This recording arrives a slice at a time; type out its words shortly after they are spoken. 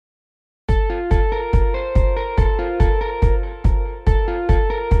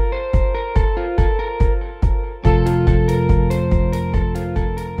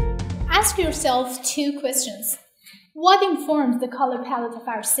yourself two questions. What informs the color palette of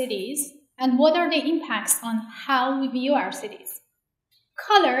our cities, and what are the impacts on how we view our cities?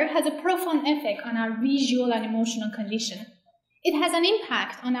 Color has a profound effect on our visual and emotional condition. It has an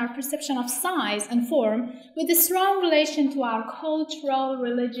impact on our perception of size and form with a strong relation to our cultural,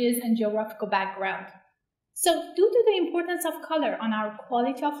 religious, and geographical background. So, due to the importance of color on our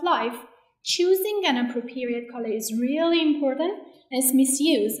quality of life, choosing an appropriate color is really important, as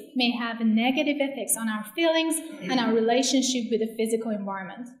misuse may have negative effects on our feelings and our relationship with the physical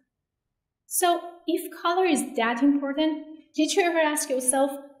environment. So, if color is that important, did you ever ask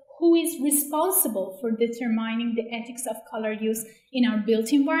yourself who is responsible for determining the ethics of color use in our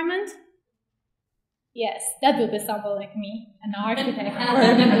built environment? Yes, that would be someone like me, an architect or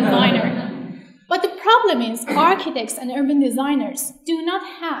urban designer. But the problem is architects and urban designers do not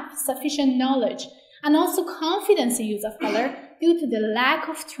have sufficient knowledge and also confidence in use of color due to the lack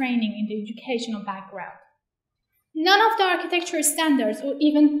of training in the educational background. None of the architecture standards or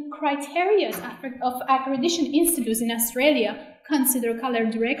even criteria of accreditation institutes in Australia consider color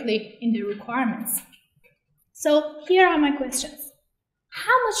directly in their requirements. So here are my questions.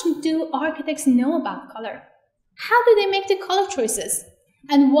 How much do architects know about color? How do they make the color choices?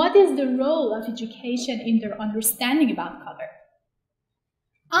 And what is the role of education in their understanding about color?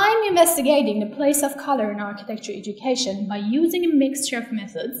 I'm investigating the place of color in architecture education by using a mixture of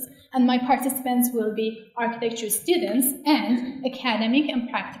methods, and my participants will be architecture students and academic and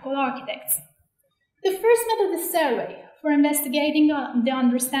practical architects. The first method is survey, for investigating the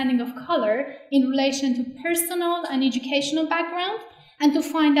understanding of color in relation to personal and educational background, and to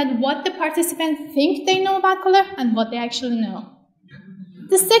find out what the participants think they know about color and what they actually know.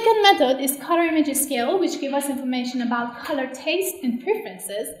 The second method is color image scale, which gives us information about color taste and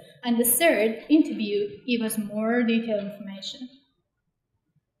preferences, and the third, interview, gives us more detailed information.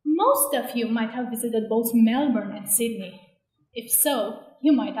 Most of you might have visited both Melbourne and Sydney. If so,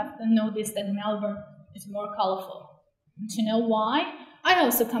 you might have noticed that Melbourne is more colorful. To know why, I'm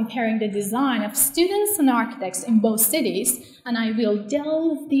also comparing the design of students and architects in both cities, and I will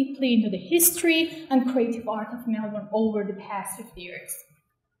delve deeply into the history and creative art of Melbourne over the past 50 years.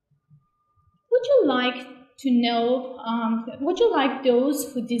 Would you like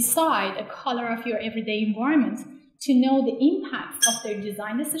those who decide the color of your everyday environment to know the impact of their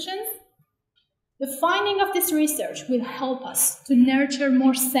design decisions? The finding of this research will help us to nurture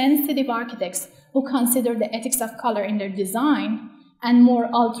more sensitive architects who consider the ethics of color in their design and more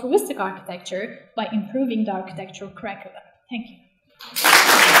altruistic architecture by improving the architectural curriculum. Thank you.